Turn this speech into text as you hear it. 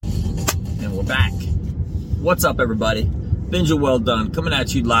we're back. What's up, everybody? BenjaWelldone coming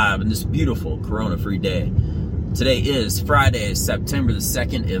at you live on this beautiful corona-free day. Today is Friday, September the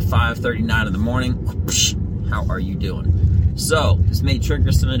 2nd at 5:39 in the morning. How are you doing? So, this may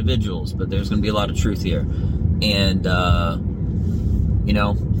trigger some individuals, but there's going to be a lot of truth here. And, I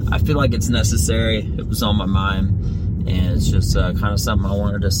feel like it's necessary. It was on my mind, and it's just kind of something I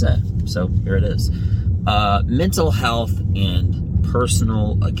wanted to say. So, here it is. Mental health and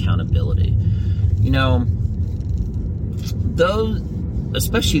personal accountability. Those,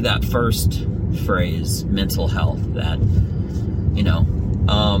 especially that first phrase, mental health, that,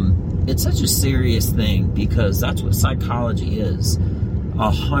 it's such a serious thing because that's what psychology is.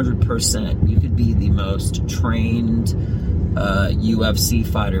 100%. You could be the most trained UFC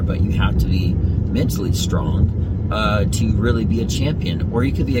fighter, but you have to be mentally strong to really be a champion. Or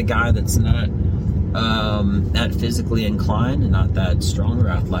you could be a guy that's not physically inclined and not that strong or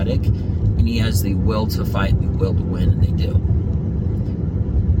athletic, and he has the will to fight and the will to win, and they do.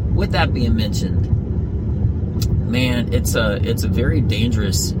 With that being mentioned, man, it's a very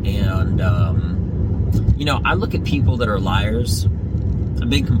dangerous, and I look at people that are liars. I'm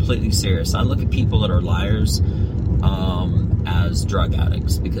being completely serious. I look at people that are liars as drug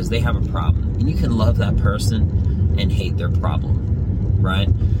addicts because they have a problem, and you can love that person and hate their problem, right?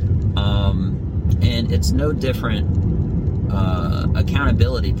 And it's no different.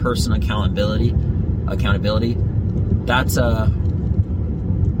 Accountability, personal accountability. That's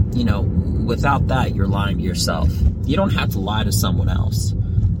without that, you're lying to yourself. You don't have to lie to someone else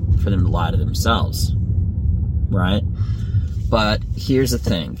for them to lie to themselves, right? But here's the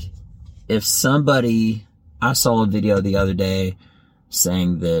thing: if somebody, I saw a video the other day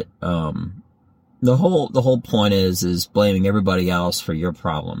saying that the whole point is blaming everybody else for your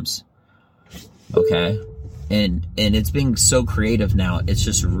problems. Okay, and it's being so creative now. It's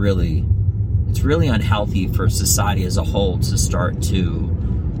just really unhealthy for society as a whole to start to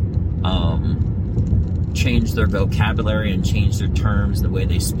change their vocabulary and change their terms, the way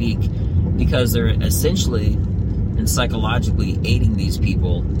they speak, because they're essentially and psychologically aiding these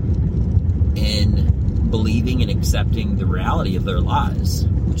people in believing and accepting the reality of their lies,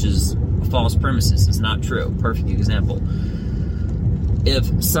 which is a false premises. It's not true. Perfect example.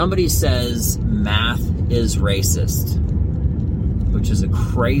 If somebody says math is racist, which is a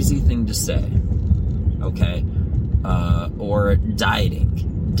crazy thing to say, okay, or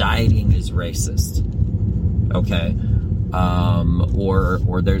dieting is racist, okay,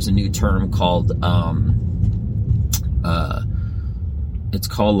 or there's a new term called, it's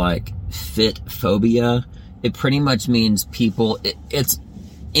called like fit phobia. It pretty much means people, it's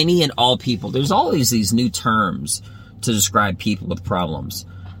any and all people. There's always these new terms to describe people with problems,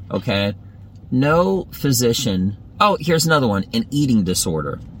 okay? No physician... Oh, here's another one, an eating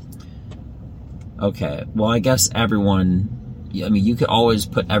disorder. Okay, well, I guess everyone... you could always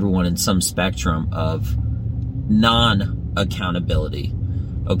put everyone in some spectrum of non-accountability,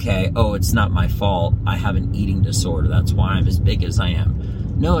 okay? Oh, it's not my fault. I have an eating disorder. That's why I'm as big as I am.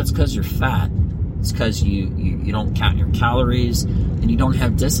 No, it's because you're fat. It's because you don't count your calories, and you don't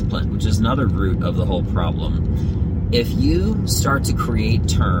have discipline, which is another root of the whole problem. If you start to create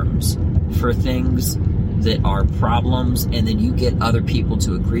terms for things that are problems, and then you get other people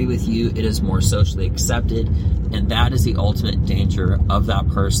to agree with you, it is more socially accepted, and that is the ultimate danger of that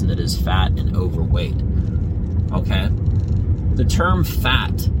person that is fat and overweight. Okay? The term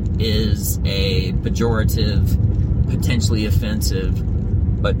fat is a pejorative, potentially offensive,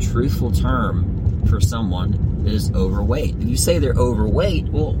 but truthful term for someone that is overweight. If you say they're overweight,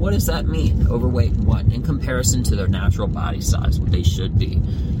 well, what does that mean? Overweight what? In comparison to their natural body size, what they should be.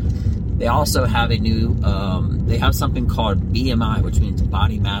 They also have they have something called BMI, which means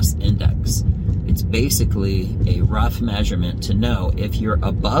body mass index. It's basically a rough measurement to know if you're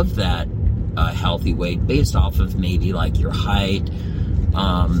above that healthy weight based off of maybe like your height,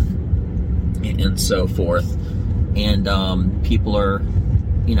 and so forth. And people are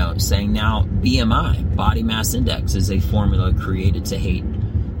saying now BMI, body mass index, is a formula created to hate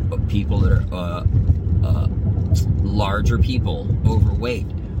people that are larger people, overweight.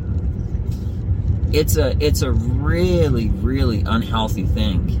 It's a really, really unhealthy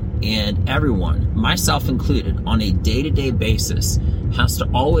thing, and everyone, myself included, on a day-to-day basis has to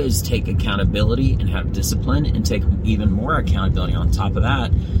always take accountability and have discipline and take even more accountability on top of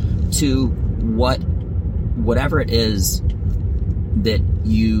that to whatever it is that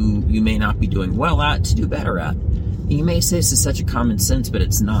you may not be doing well at to do better at. And you may say this is such a common sense, but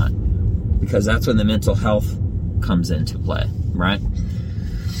it's not, because that's when the mental health comes into play, right?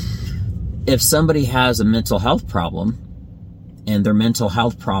 If somebody has a mental health problem and their mental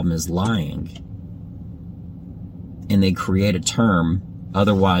health problem is lying, and they create a term,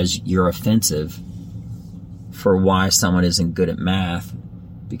 otherwise you're offensive, for why someone isn't good at math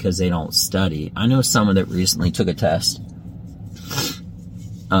because they don't study. I know someone that recently took a test.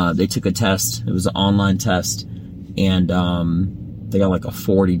 They took a test. It was an online test, and they got like a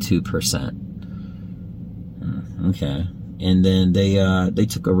 42%. Okay. And then they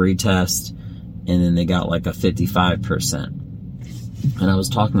took a retest, and then they got like a 55%. And I was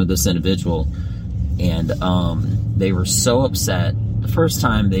talking with this individual, and they were so upset. The first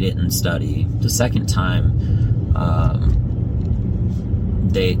time they didn't study. The second time,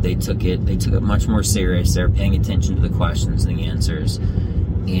 they took it much more serious. They were paying attention to the questions and the answers.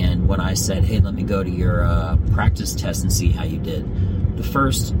 And when I said, "Hey, let me go to your practice test and see how you did," the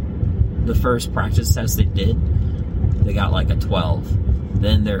first practice test they did, they got like a 12.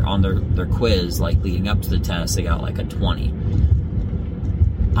 Then they're on their quiz, like leading up to the test, they got like a 20.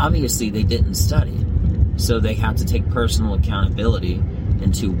 Obviously, they didn't study, so they have to take personal accountability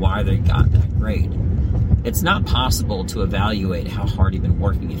into why they got that grade. It's not possible to evaluate how hard you've been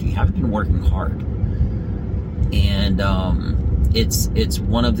working if you haven't been working hard. And it's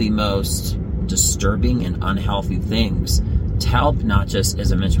one of the most disturbing and unhealthy things to help, not just,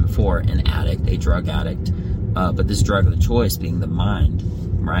 as I mentioned before, an addict, a drug addict, but this drug of the choice being the mind,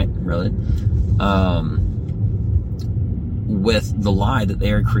 right? Really? With the lie that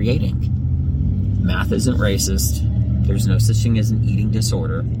they are creating. Math isn't racist. There's no such thing as an eating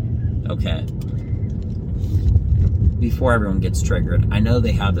disorder. Okay. Before everyone gets triggered, I know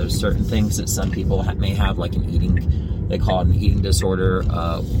they have those certain things that some people may have, like an eating, they call it an eating disorder,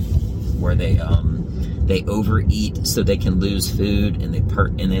 where they overeat so they can lose food, and they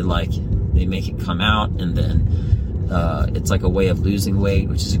make it come out, and then it's like a way of losing weight,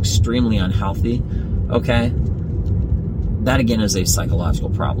 which is extremely unhealthy. Okay, that again is a psychological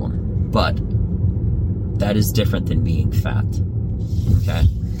problem, but that is different than being fat. Okay.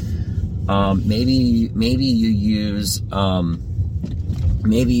 Maybe you use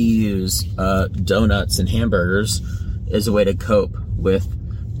donuts and hamburgers as a way to cope with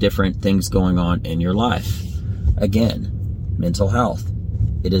different things going on in your life. Again, mental health.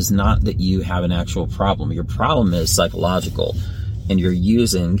 It is not that you have an actual problem. Your problem is psychological, and you're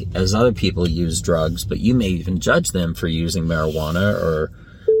using, as other people use drugs, but you may even judge them for using marijuana or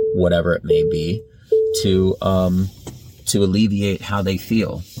whatever it may be to alleviate how they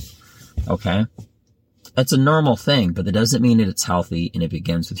feel. Okay? That's a normal thing, but that doesn't mean that it's healthy, and it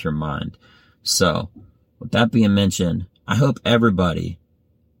begins with your mind. So, with that being mentioned, I hope everybody,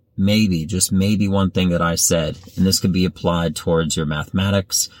 maybe, just maybe one thing that I said, and this could be applied towards your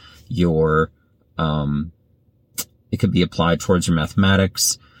mathematics, it could be applied towards your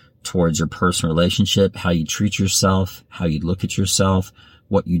mathematics, towards your personal relationship, how you treat yourself, how you look at yourself,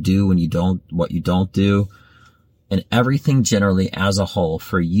 what you do when you don't, what you don't do, and everything generally as a whole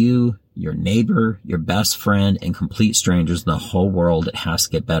for you, your neighbor, your best friend, and complete strangers in the whole world. It has to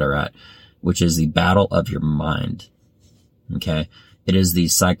get better at, which is the battle of your mind. Okay. It is the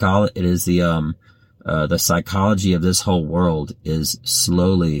psychology of this whole world is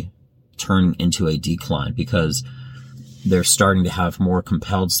slowly turning into a decline, because they're starting to have more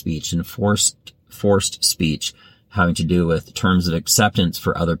compelled speech and forced speech having to do with terms of acceptance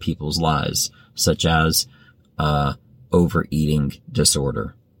for other people's lies, such as overeating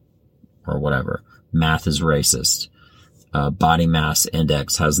disorder or whatever. Math is racist. Body mass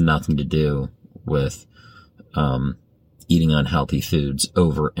index has nothing to do with eating unhealthy foods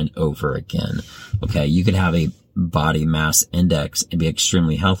over and over again. Okay, you could have a body mass index and be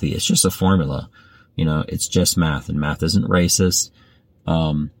extremely healthy. It's just a formula. You know, it's just math, and math isn't racist.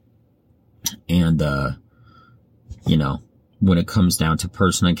 You know, when it comes down to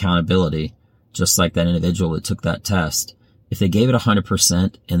personal accountability, just like that individual that took that test, if they gave it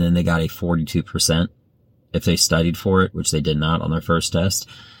 100% and then they got a 42%, if they studied for it, which they did not on their first test,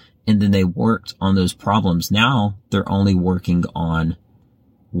 and then they worked on those problems, now they're only working on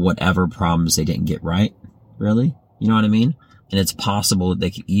whatever problems they didn't get right, really. You know what I mean? And it's possible that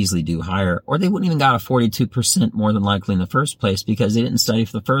they could easily do higher, or they wouldn't even got a 42% more than likely in the first place because they didn't study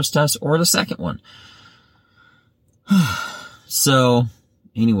for the first test or the second one. So,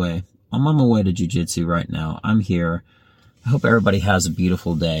 anyway, I'm on my way to jiu-jitsu right now. I'm here. I hope everybody has a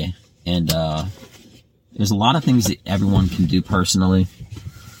beautiful day. And there's a lot of things that everyone can do personally.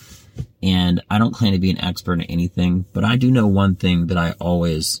 And I don't claim to be an expert in anything, but I do know one thing that I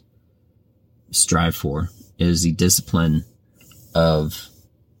always strive for is the discipline of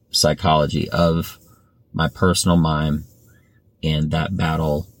psychology, of my personal mind, and that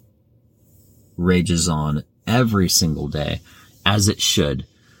battle rages on every single day. as it should,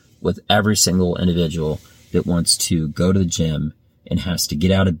 with every single individual that wants to go to the gym and has to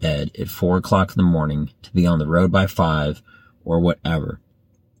get out of bed at 4 o'clock in the morning to be on the road by 5 or whatever.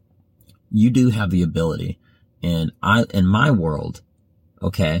 You do have the ability. And in my world,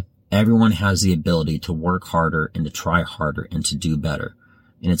 okay, everyone has the ability to work harder and to try harder and to do better.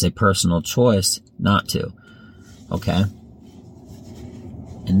 And it's a personal choice not to. Okay?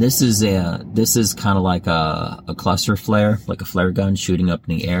 And this is kind of like a cluster flare, like a flare gun shooting up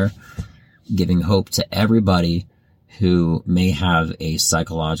in the air, giving hope to everybody who may have a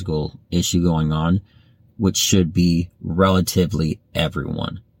psychological issue going on, which should be relatively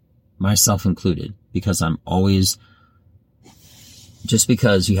everyone, myself included, because I'm always, just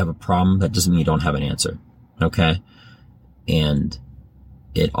because you have a problem, that doesn't mean you don't have an answer. Okay? And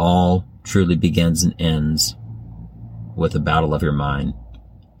it all truly begins and ends with a battle of your mind,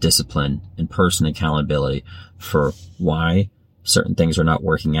 discipline, and personal accountability for why certain things are not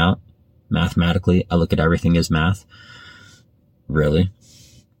working out. Mathematically, I look at everything as math. Really?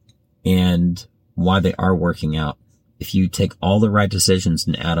 And why they are working out. If you take all the right decisions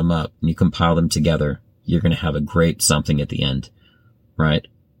and add them up and you compile them together, you're going to have a great something at the end. Right?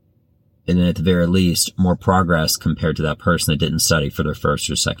 And then at the very least, more progress compared to that person that didn't study for their first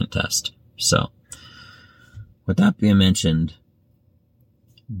or second test. So, with that being mentioned,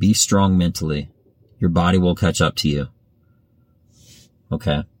 be strong mentally. Your body will catch up to you.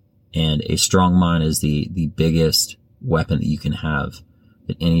 Okay? And a strong mind is the biggest weapon that you can have,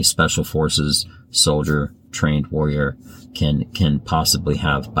 that any special forces soldier, trained warrior can possibly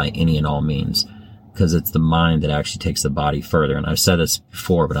have by any and all means. Because it's the mind that actually takes the body further. And I've said this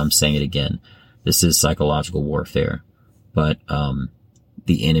before, but I'm saying it again. This is psychological warfare. But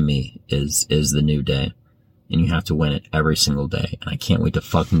the enemy is the new day. And you have to win it every single day. And I can't wait to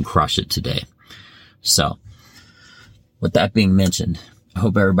fucking crush it today. So, with that being mentioned, I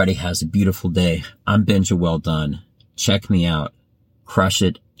hope everybody has a beautiful day. I'm BenjaWelldone. Check me out. Crush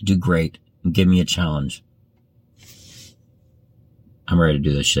it. Do great. And give me a challenge. I'm ready to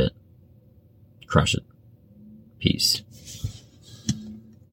do this shit. Crush it. Peace.